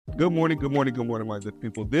Good morning, good morning, good morning, my good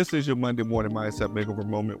people. This is your Monday morning mindset makeover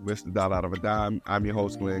moment with Mr. Dollar Out of a Dime. I'm your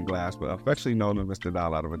host, Glenn Glass, but affectionately known as Mr.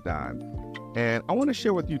 Dollar Out of a Dime. And I want to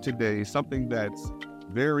share with you today something that's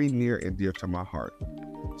very near and dear to my heart.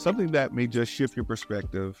 Something that may just shift your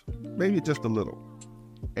perspective, maybe just a little.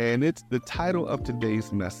 And it's the title of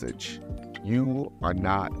today's message, You Are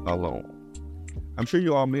Not Alone. I'm sure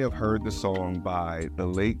you all may have heard the song by the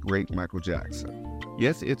late, great Michael Jackson.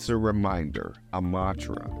 Yes, it's a reminder, a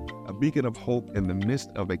mantra, a beacon of hope in the midst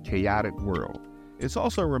of a chaotic world. It's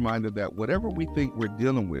also a reminder that whatever we think we're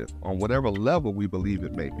dealing with, on whatever level we believe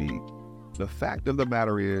it may be, the fact of the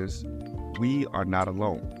matter is we are not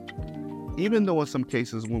alone. Even though in some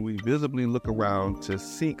cases when we visibly look around to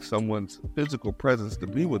seek someone's physical presence to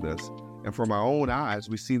be with us, and from our own eyes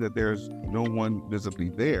we see that there's no one visibly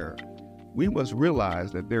there, we must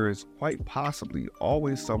realize that there is quite possibly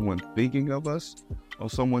always someone thinking of us, or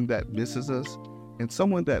someone that misses us, and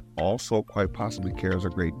someone that also quite possibly cares a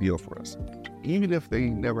great deal for us, even if they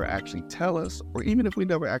never actually tell us, or even if we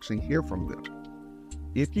never actually hear from them.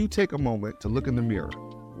 If you take a moment to look in the mirror,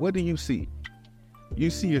 what do you see? You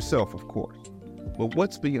see yourself, of course, but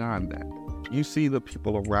what's beyond that? You see the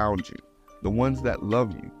people around you, the ones that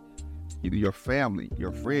love you, your family,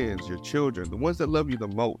 your friends, your children, the ones that love you the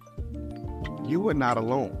most. You are not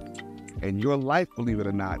alone, and your life, believe it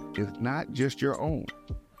or not, is not just your own.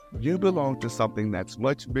 You belong to something that's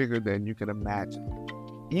much bigger than you can imagine.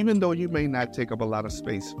 Even though you may not take up a lot of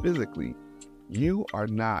space physically, you are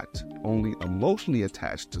not only emotionally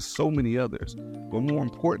attached to so many others, but more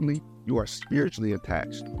importantly, you are spiritually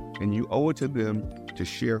attached, and you owe it to them to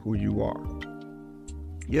share who you are.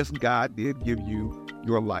 Yes, God did give you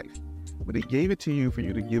your life, but He gave it to you for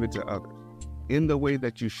you to give it to others in the way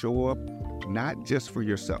that you show up, not just for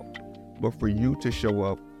yourself, but for you to show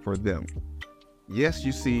up for them. Yes,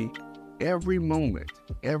 you see, every moment,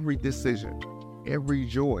 every decision, every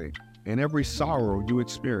joy, and every sorrow you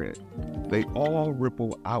experience, they all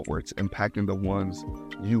ripple outwards, impacting the ones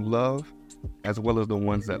you love as well as the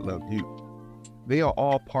ones that love you. They are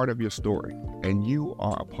all part of your story, and you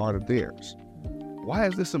are a part of theirs. Why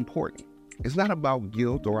is this important? It's not about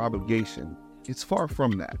guilt or obligation. It's far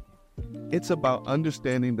from that. It's about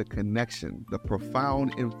understanding the connection, the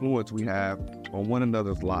profound influence we have on one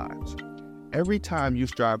another's lives. Every time you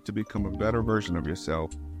strive to become a better version of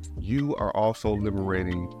yourself, you are also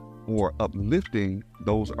liberating or uplifting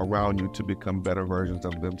those around you to become better versions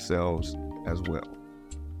of themselves as well.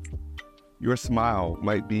 Your smile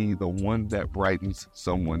might be the one that brightens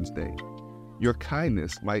someone's day. Your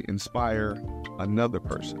kindness might inspire another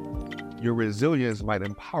person. Your resilience might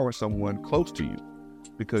empower someone close to you,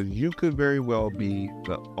 because you could very well be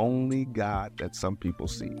the only God that some people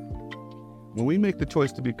see. When we make the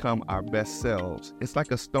choice to become our best selves, it's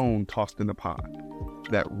like a stone tossed in a pond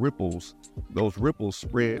that ripples, those ripples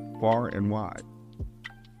spread far and wide.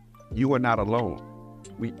 You are not alone.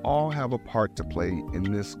 We all have a part to play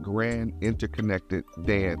in this grand interconnected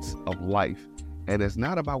dance of life, and it's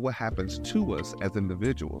not about what happens to us as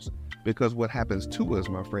individuals, because what happens to us,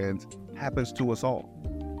 my friends, happens to us all.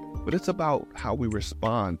 But it's about how we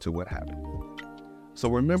respond to what happened. So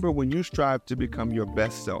remember, when you strive to become your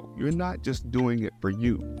best self, you're not just doing it for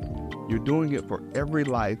you. You're doing it for every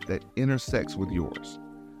life that intersects with yours.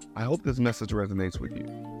 I hope this message resonates with you.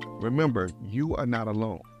 Remember, you are not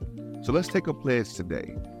alone. So let's take a pledge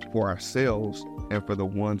today for ourselves and for the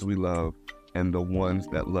ones we love and the ones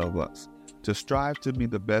that love us, to strive to be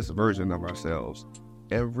the best version of ourselves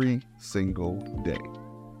every single day.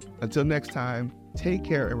 Until next time, take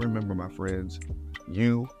care, and remember, my friends,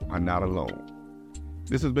 you are not alone.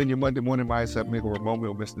 This has been your Monday Morning Mindset Makeover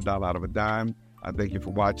Moment with Mr. Dollar Out of a Dime. I thank you for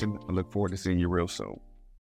watching. I look forward to seeing you real soon.